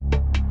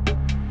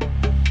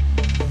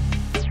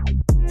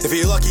If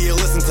you're lucky, you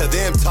listen to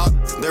them talk.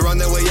 They're on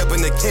their way up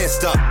and they can't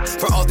stop.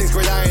 For all things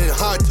great iron and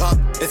hard top,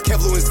 it's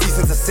Kev Lewis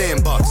since the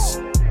Sandbox.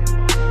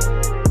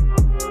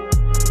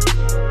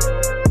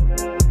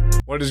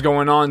 What is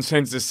going on,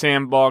 since the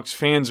Sandbox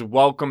fans?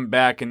 Welcome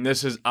back, and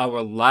this is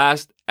our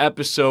last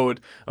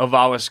episode of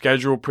our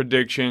schedule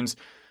predictions.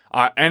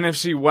 Our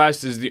NFC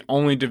West is the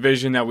only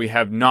division that we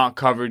have not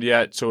covered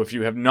yet, so if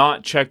you have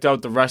not checked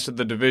out the rest of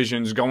the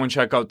divisions, go and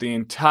check out the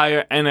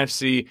entire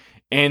NFC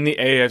and the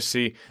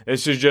AFC.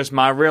 This is just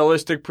my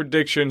realistic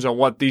predictions on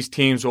what these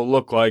teams will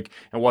look like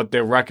and what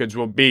their records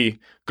will be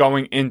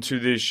going into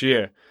this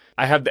year.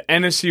 I have the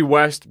NFC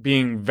West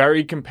being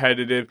very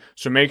competitive,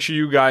 so make sure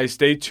you guys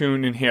stay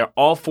tuned and hear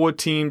all four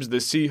teams, the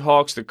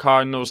Seahawks, the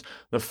Cardinals,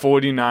 the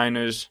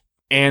 49ers,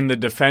 and the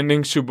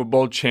defending Super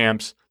Bowl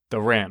champs,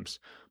 the Rams.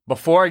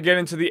 Before I get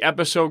into the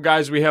episode,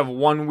 guys, we have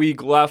 1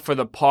 week left for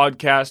the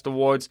Podcast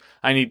Awards.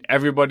 I need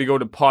everybody to go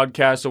to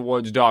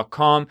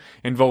podcastawards.com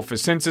and vote for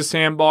Since the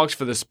Sandbox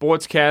for the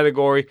sports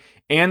category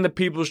and the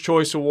People's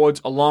Choice Awards,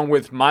 along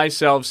with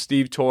myself,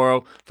 Steve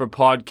Toro, for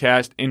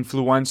Podcast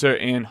Influencer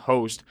and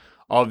Host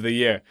of the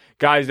Year.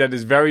 Guys, that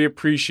is very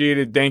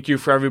appreciated. Thank you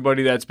for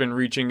everybody that's been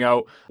reaching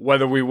out.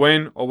 Whether we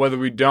win or whether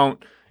we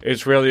don't,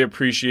 it's really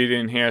appreciated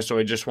in here, so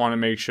I just want to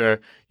make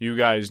sure you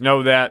guys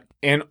know that.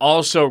 And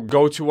also,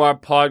 go to our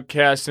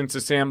podcast,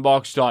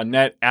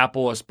 since-the-sandbox.net,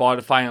 Apple or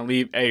Spotify, and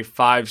leave a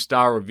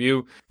 5-star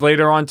review.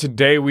 Later on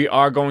today, we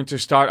are going to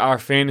start our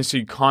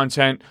fantasy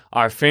content,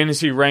 our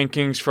fantasy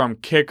rankings from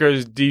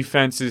kickers,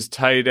 defenses,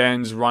 tight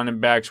ends, running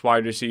backs,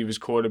 wide receivers,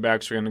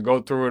 quarterbacks. We're going to go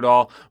through it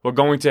all. We're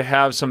going to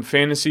have some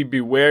fantasy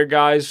beware,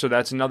 guys, so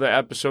that's another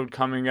episode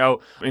coming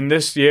out. In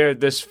this year,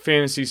 this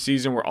fantasy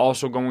season, we're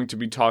also going to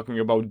be talking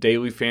about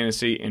daily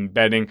fantasy and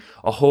betting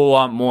a whole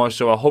lot more.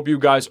 So I hope you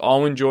guys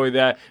all enjoy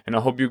that, and I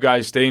hope you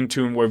guys stay in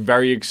tune. We're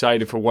very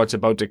excited for what's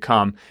about to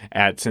come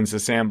at Since the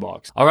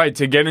Sandbox. All right,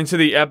 to get into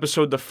the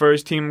episode, the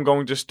first team I'm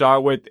going to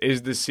start with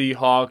is the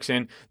Seahawks,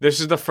 and this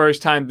is the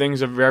first time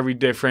things are very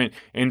different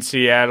in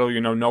Seattle.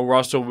 You know, no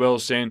Russell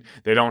Wilson.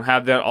 They don't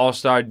have that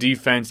all-star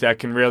defense that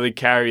can really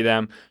carry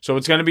them. So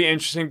it's going to be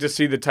interesting to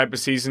see the type of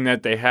season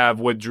that they have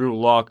with Drew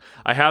Lock.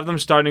 I have them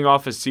starting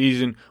off a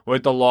season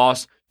with the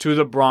loss to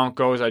the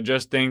Broncos. I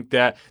just think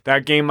that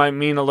game might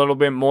mean a little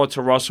bit more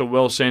to Russell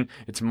Wilson.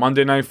 It's a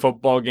Monday Night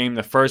Football game,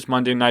 the first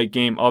Monday night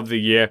game of the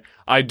year.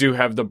 I do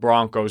have the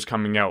Broncos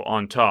coming out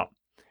on top.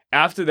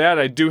 After that,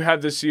 I do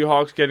have the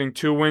Seahawks getting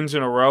 2 wins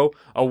in a row,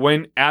 a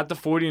win at the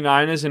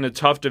 49ers in a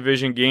tough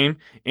division game,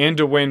 and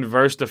a win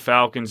versus the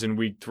Falcons in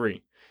Week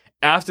 3.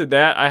 After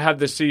that, I have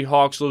the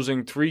Seahawks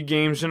losing 3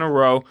 games in a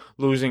row,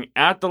 losing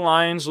at the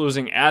Lions,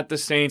 losing at the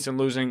Saints, and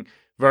losing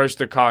versus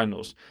the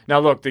Cardinals. Now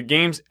look, the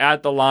games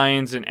at the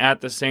Lions and at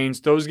the Saints,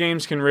 those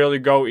games can really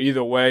go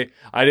either way.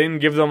 I didn't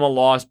give them a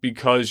loss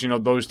because,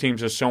 those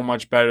teams are so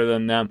much better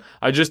than them.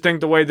 I just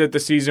think the way that the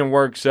season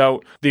works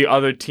out, the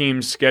other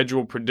teams'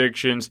 schedule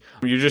predictions,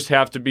 you just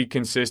have to be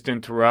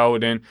consistent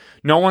throughout, and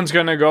no one's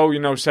going to go,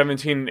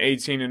 17 and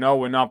 18 and 0.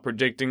 We're not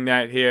predicting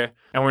that here,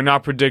 and we're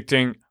not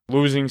predicting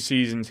losing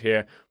seasons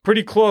here.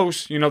 Pretty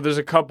close. There's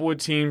a couple of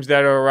teams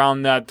that are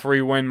around that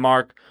 3-win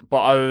mark,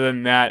 but other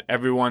than that,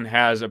 everyone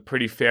has a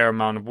pretty fair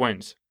amount of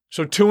wins.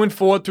 So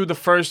 2-4 through the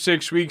first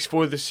 6 weeks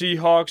for the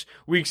Seahawks.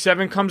 Week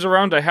 7 comes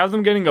around. I have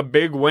them getting a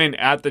big win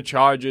at the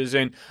Chargers,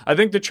 and I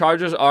think the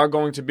Chargers are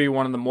going to be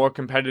one of the more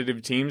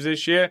competitive teams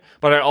this year,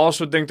 but I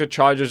also think the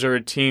Chargers are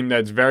a team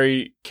that's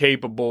very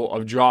capable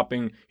of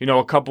dropping,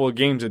 a couple of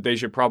games that they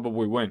should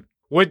probably win.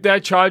 With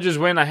that Chargers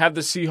win, I have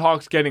the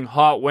Seahawks getting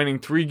hot, winning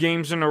 3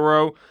 games in a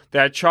row.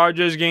 That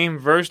Chargers game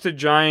versus the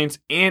Giants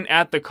and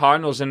at the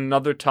Cardinals in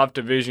another tough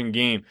division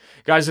game.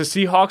 Guys, the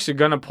Seahawks are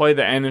going to play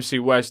the NFC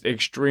West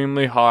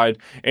extremely hard,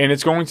 and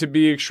it's going to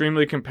be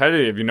extremely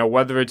competitive.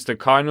 Whether it's the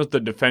Cardinals, the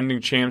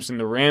defending champs,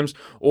 and the Rams,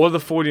 or the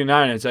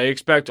 49ers, I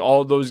expect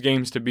all of those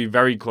games to be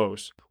very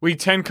close. Week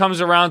 10 comes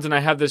around, and I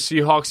have the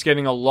Seahawks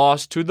getting a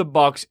loss to the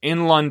Bucs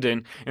in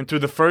London, and through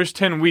the first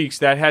 10 weeks,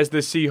 that has the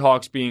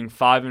Seahawks being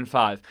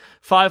 5-5.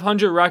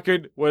 500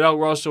 record without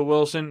Russell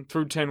Wilson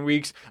through 10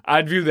 weeks.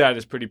 I'd view that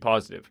as pretty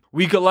positive.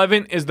 Week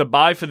 11 is the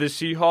bye for the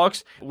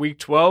Seahawks. Week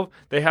 12,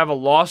 they have a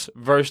loss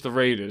versus the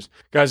Raiders.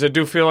 Guys, I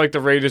do feel like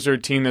the Raiders are a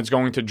team that's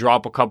going to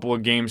drop a couple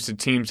of games to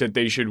teams that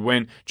they should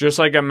win, just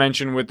like I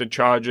mentioned with the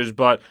Chargers,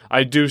 but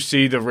I do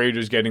see the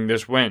Raiders getting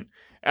this win.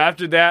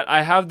 After that,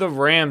 I have the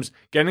Rams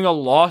getting a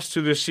loss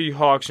to the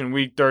Seahawks in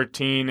Week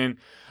 13, and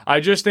I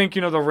just think,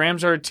 the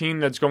Rams are a team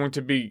that's going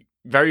to be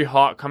very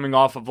hot coming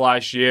off of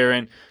last year,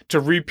 and to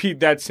repeat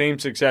that same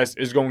success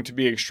is going to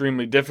be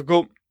extremely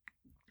difficult.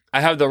 I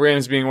have the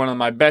Rams being one of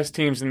my best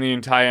teams in the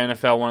entire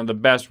NFL, one of the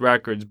best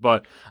records,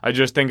 but I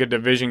just think a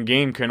division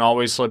game can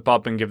always slip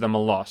up and give them a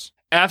loss.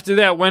 After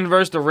that win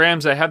versus the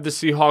Rams, I have the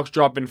Seahawks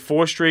dropping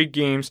 4 straight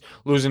games,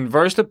 losing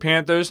versus the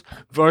Panthers,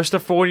 versus the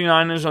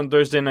 49ers on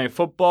Thursday Night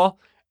Football,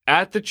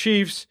 at the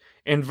Chiefs,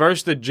 and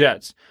versus the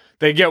Jets.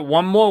 They get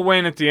one more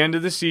win at the end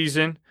of the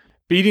season,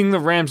 beating the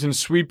Rams and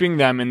sweeping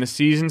them in the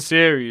season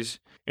series.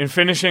 and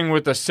finishing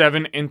with a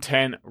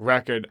 7-10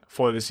 record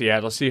for the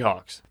Seattle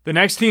Seahawks. The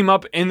next team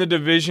up in the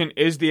division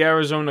is the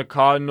Arizona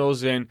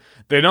Cardinals, and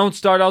they don't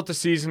start out the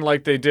season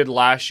like they did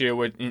last year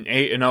with an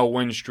 8-0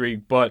 win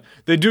streak, but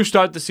they do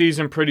start the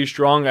season pretty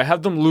strong. I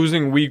have them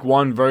losing week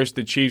 1 versus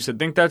the Chiefs. I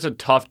think that's a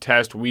tough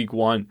test week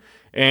 1.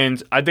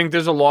 And I think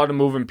there's a lot of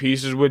moving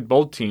pieces with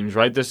both teams,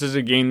 right? This is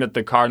a game that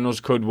the Cardinals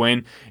could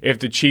win if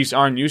the Chiefs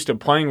aren't used to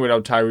playing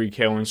without Tyreek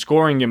Hill and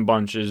scoring in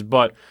bunches.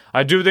 But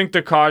I do think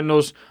the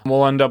Cardinals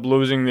will end up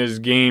losing this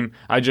game.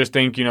 I just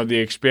think, the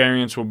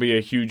experience will be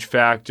a huge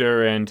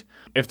factor. And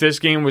if this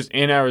game was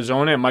in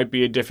Arizona, it might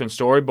be a different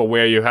story. But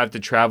where you have to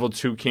travel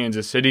to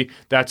Kansas City,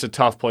 that's a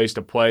tough place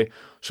to play.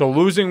 So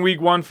losing week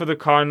 1 for the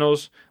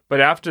Cardinals. But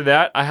after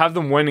that, I have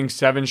them winning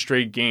 7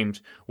 straight games.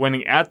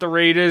 Winning at the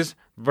Raiders,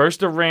 versus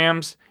the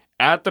Rams,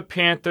 at the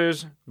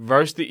Panthers,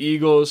 versus the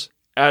Eagles,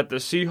 at the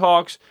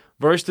Seahawks,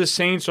 versus the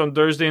Saints on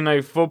Thursday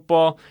Night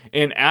Football,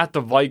 and at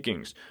the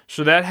Vikings.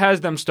 So that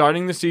has them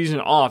starting the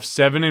season off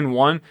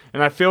 7-1,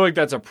 and I feel like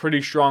that's a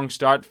pretty strong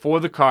start for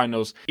the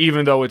Cardinals,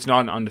 even though it's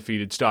not an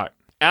undefeated start.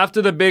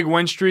 After the big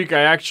win streak,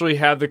 I actually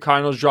have the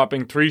Cardinals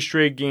dropping 3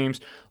 straight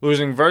games,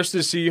 losing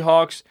versus the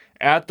Seahawks,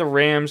 at the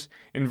Rams,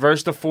 and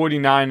versus the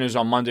 49ers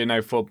on Monday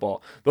Night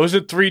Football. Those are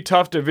 3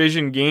 tough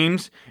division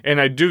games,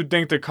 and I do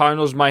think the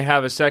Cardinals might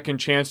have a second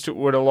chance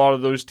with a lot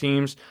of those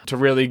teams to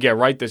really get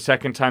right the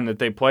second time that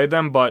they play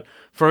them, but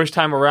first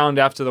time around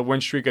after the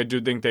win streak, I do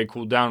think they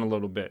cool down a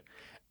little bit.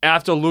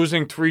 After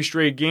losing 3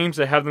 straight games,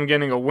 I have them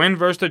getting a win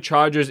versus the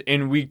Chargers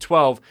in Week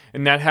 12,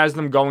 and that has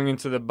them going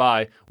into the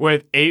bye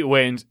with 8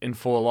 wins and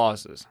 4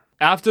 losses.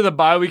 After the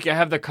bye week, I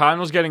have the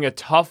Cardinals getting a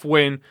tough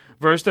win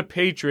versus the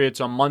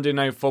Patriots on Monday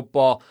Night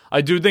Football.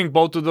 I do think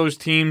both of those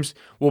teams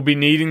will be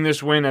needing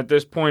this win at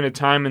this point in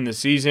time in the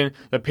season.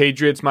 The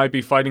Patriots might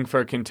be fighting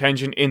for a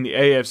contention in the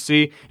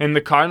AFC, and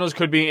the Cardinals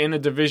could be in a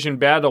division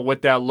battle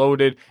with that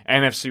loaded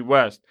NFC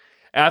West.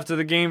 After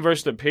the game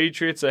versus the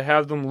Patriots, I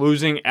have them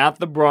losing at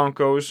the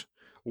Broncos,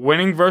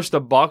 winning versus the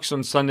Bucs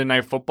on Sunday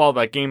Night Football.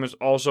 That game is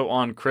also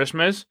on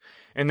Christmas.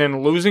 And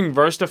then losing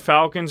versus the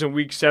Falcons in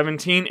Week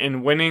 17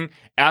 and winning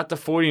at the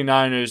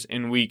 49ers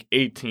in Week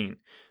 18.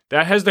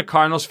 That has the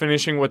Cardinals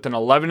finishing with an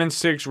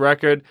 11-6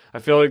 record. I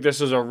feel like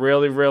this is a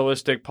really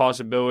realistic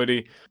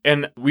possibility.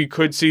 And we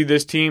could see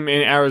this team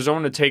in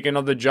Arizona take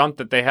another jump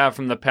that they have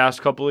from the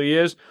past couple of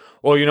years.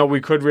 Or, we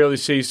could really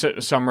see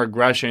some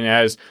regression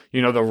as,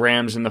 the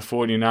Rams and the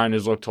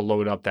 49ers look to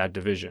load up that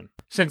division.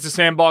 Since the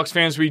Sandbox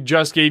fans, we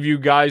just gave you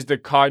guys the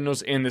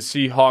Cardinals and the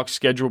Seahawks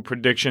schedule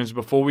predictions.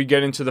 Before we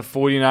get into the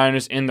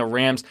 49ers and the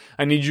Rams,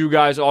 I need you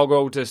guys all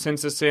go to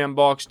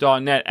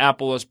sincethesandbox.net,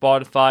 Apple or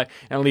Spotify,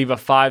 and leave a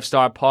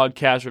 5-star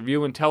podcast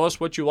review and tell us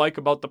what you like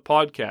about the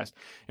podcast.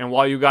 And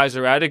while you guys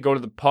are at it, go to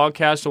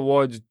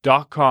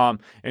thepodcastawards.com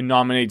and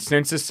nominate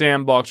Since the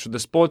Sandbox for the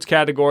sports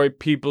category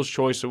People's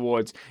Choice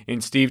Awards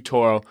and Steve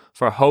Toro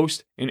for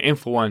host and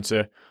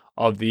influencer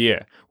of the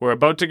year. We're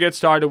about to get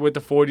started with the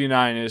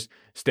 49ers.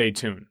 Stay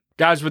tuned.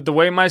 Guys, with the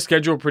way my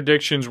schedule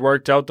predictions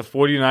worked out, the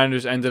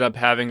 49ers ended up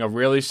having a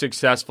really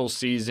successful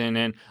season,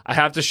 and I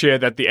have to share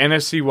that the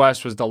NFC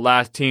West was the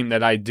last team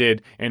that I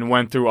did and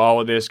went through all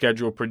of their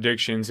schedule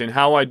predictions. And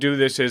how I do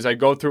this is I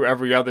go through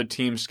every other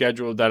team's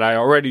schedule that I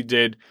already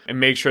did and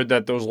make sure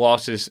that those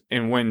losses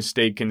and wins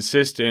stay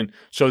consistent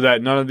so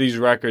that none of these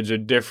records are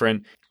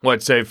different.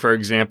 Let's say, for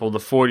example, the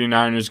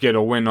 49ers get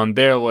a win on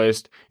their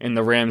list and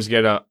the Rams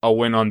get a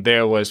win on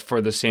their list for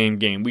the same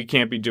game. We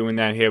can't be doing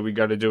that here. We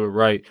got to do it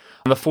right.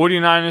 The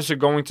 49ers are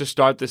going to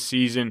start the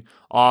season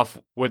off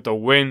with a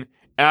win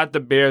at the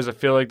Bears. I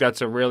feel like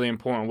that's a really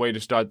important way to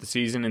start the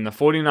season. And the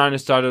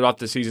 49ers started off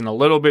the season a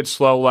little bit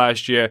slow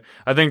last year.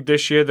 I think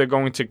this year they're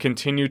going to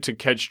continue to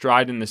catch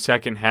stride in the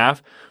second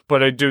half,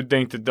 but I do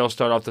think that they'll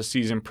start off the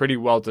season pretty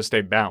well to stay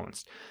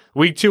balanced.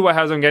 Week 2, I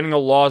have them getting a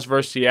loss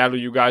versus Seattle.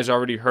 You guys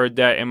already heard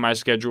that in my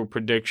schedule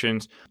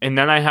predictions. And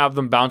then I have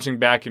them bouncing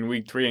back in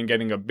Week 3 and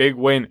getting a big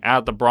win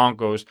at the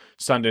Broncos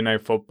Sunday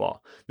Night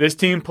Football. This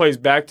team plays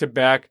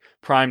back-to-back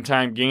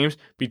primetime games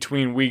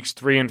between Weeks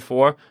 3 and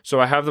 4.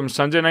 So I have them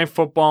Sunday Night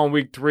Football in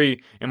Week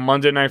 3 and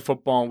Monday Night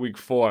Football in Week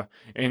 4.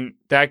 And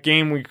that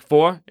game, Week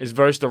 4, is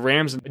versus the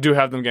Rams. I do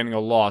have them getting a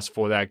loss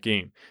for that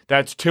game.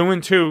 That's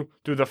 2-2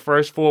 through the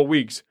first 4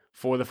 weeks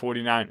for the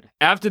 49ers.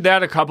 After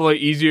that, a couple of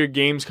easier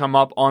games come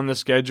up on the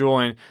schedule,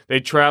 and they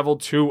travel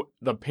to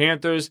the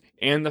Panthers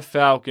and the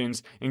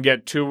Falcons and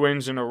get 2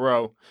 wins in a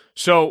row.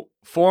 So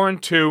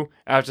 4-2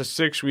 after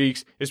 6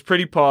 weeks is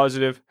pretty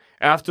positive.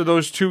 After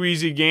those 2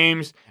 easy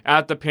games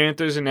at the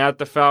Panthers and at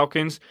the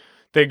Falcons,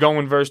 they go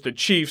and versus the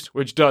Chiefs,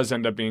 which does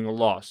end up being a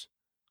loss.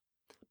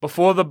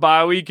 Before the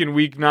bye week in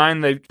Week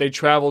 9, they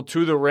travel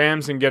to the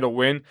Rams and get a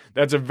win.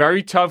 That's a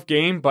very tough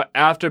game, but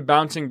after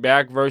bouncing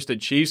back versus the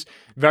Chiefs,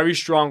 very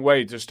strong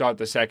way to start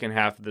the second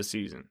half of the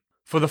season.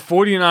 For the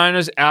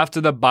 49ers, after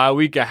the bye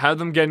week, I have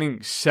them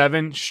getting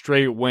 7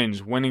 straight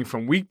wins, winning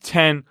from Week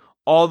 10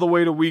 all the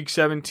way to Week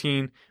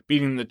 17,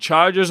 beating the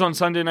Chargers on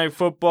Sunday Night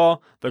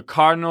Football, the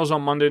Cardinals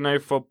on Monday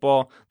Night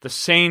Football, the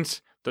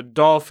Saints, the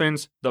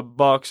Dolphins, the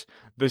Bucs,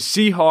 the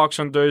Seahawks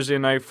on Thursday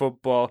Night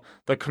Football,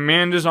 the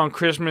Commanders on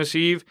Christmas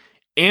Eve,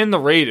 and the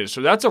Raiders. So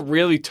that's a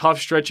really tough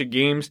stretch of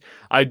games.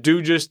 I do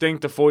just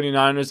think the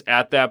 49ers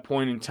at that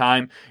point in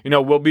time,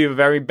 will be a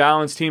very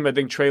balanced team. I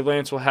think Trey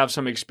Lance will have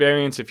some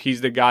experience if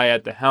he's the guy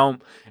at the helm.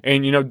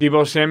 And,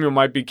 Deebo Samuel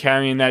might be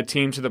carrying that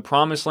team to the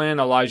promised land.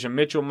 Elijah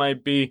Mitchell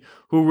might be.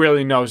 Who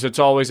really knows? It's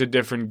always a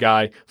different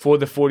guy for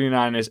the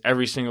 49ers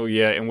every single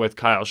year and with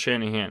Kyle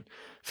Shanahan.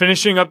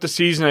 Finishing up the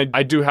season,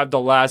 I do have the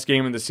last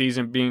game of the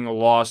season being a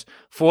loss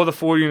for the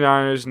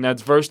 49ers, and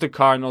that's versus the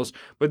Cardinals.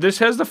 But this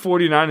has the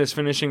 49ers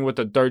finishing with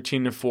a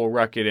 13-4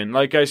 record. And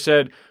like I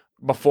said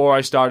before I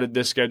started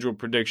this schedule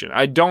prediction,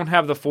 I don't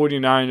have the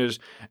 49ers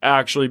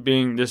actually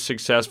being this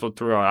successful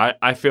throughout.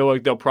 I feel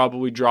like they'll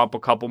probably drop a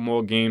couple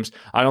more games.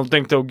 I don't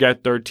think they'll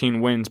get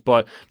 13 wins,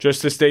 but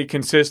just to stay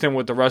consistent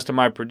with the rest of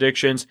my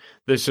predictions,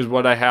 this is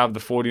what I have the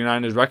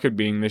 49ers record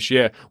being this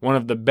year, one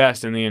of the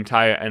best in the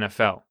entire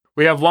NFL.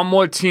 We have one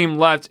more team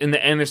left in the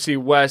NFC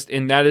West,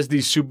 and that is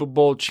the Super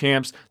Bowl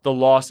champs, the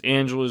Los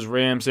Angeles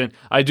Rams. And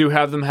I do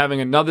have them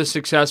having another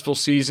successful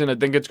season. I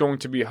think it's going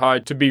to be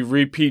hard to be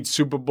repeat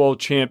Super Bowl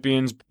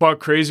champions, but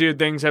crazier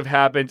things have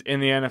happened in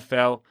the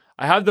NFL.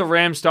 I have the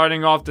Rams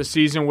starting off the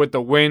season with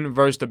the win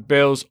versus the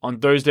Bills on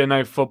Thursday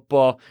Night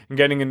Football and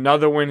getting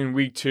another win in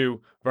Week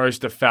 2 versus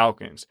the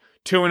Falcons.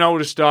 2-0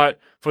 to start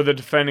for the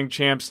defending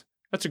champs.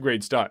 That's a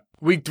great start.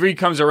 Week 3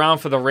 comes around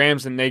for the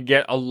Rams and they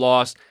get a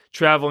loss,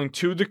 traveling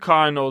to the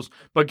Cardinals,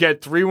 but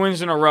get 3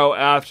 wins in a row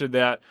after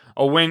that.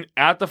 A win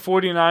at the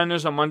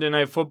 49ers on Monday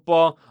Night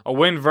Football, a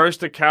win versus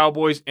the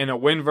Cowboys, and a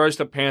win versus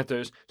the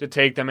Panthers to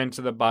take them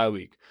into the bye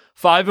week.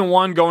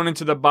 5-1 going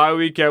into the bye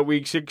week at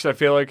Week 6, I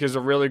feel like is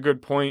a really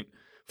good point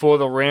for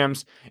the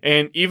Rams.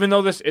 And even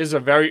though this is a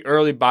very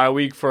early bye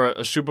week for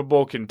a Super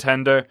Bowl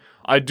contender,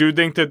 I do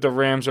think that the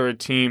Rams are a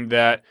team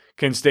that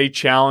can stay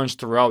challenged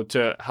throughout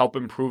to help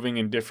improving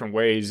in different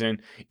ways.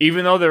 And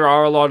even though there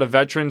are a lot of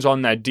veterans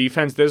on that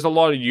defense, there's a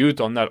lot of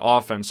youth on that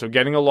offense. So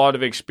getting a lot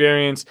of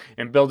experience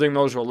and building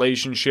those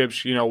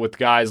relationships, with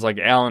guys like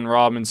Allen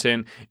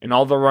Robinson and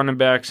all the running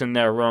backs in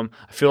their room,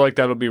 I feel like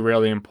that'll be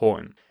really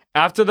important.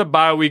 After the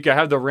bye week, I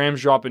have the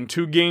Rams dropping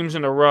 2 games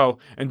in a row,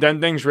 and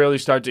then things really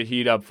start to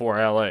heat up for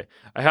LA.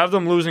 I have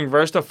them losing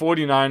versus the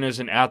 49ers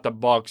and at the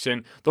Bucks,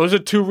 and those are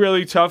 2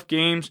 really tough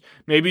games,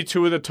 maybe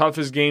 2 of the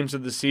toughest games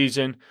of the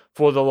season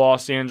for the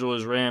Los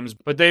Angeles Rams.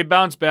 But they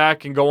bounce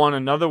back and go on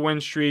another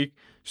win streak,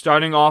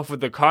 starting off with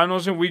the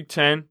Cardinals in Week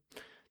 10,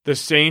 the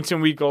Saints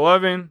in Week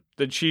 11,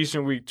 the Chiefs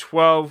in Week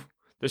 12,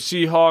 the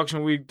Seahawks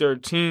in Week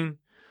 13,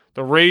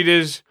 the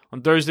Raiders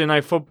on Thursday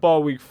Night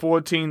Football, Week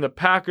 14. The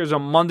Packers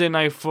on Monday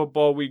Night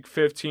Football, Week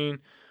 15.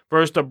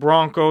 Versus the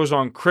Broncos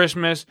on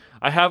Christmas.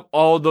 I have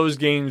all those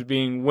games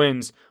being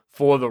wins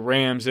for the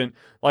Rams. And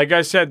like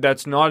I said,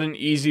 that's not an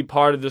easy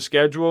part of the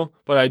schedule,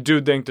 but I do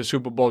think the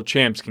Super Bowl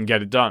champs can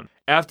get it done.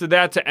 After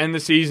that, to end the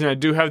season, I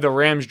do have the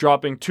Rams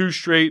dropping 2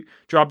 straight,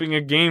 dropping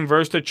a game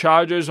versus the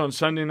Chargers on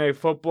Sunday Night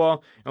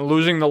Football, and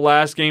losing the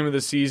last game of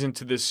the season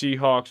to the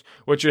Seahawks,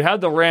 which would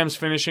have the Rams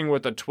finishing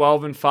with a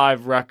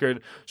 12-5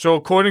 record. So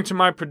according to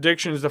my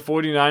predictions, the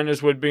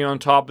 49ers would be on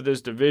top of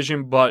this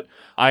division, but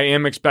I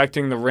am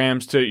expecting the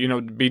Rams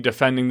to, be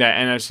defending that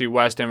NFC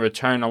West and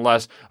return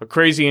unless a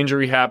crazy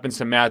injury happens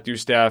to Matthew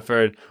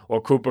Stafford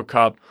or Cooper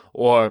Kupp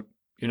or,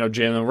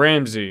 Jalen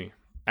Ramsey,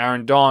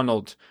 Aaron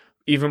Donald,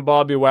 even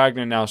Bobby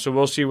Wagner now. So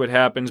we'll see what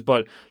happens.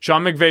 But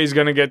Sean McVay is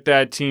going to get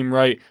that team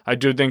right. I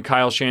do think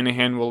Kyle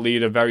Shanahan will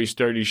lead a very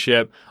sturdy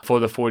ship for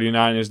the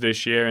 49ers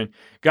this year. And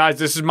guys,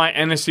 this is my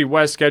NFC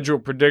West schedule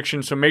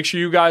prediction. So make sure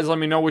you guys let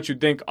me know what you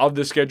think of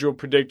the schedule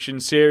prediction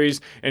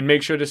series. And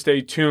make sure to stay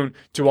tuned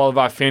to all of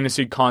our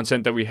fantasy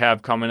content that we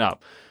have coming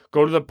up.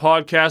 Go to the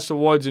podcast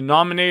awards and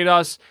nominate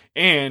us.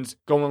 And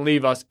go and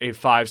leave us a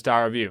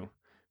 5-star review.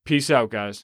 Peace out, guys.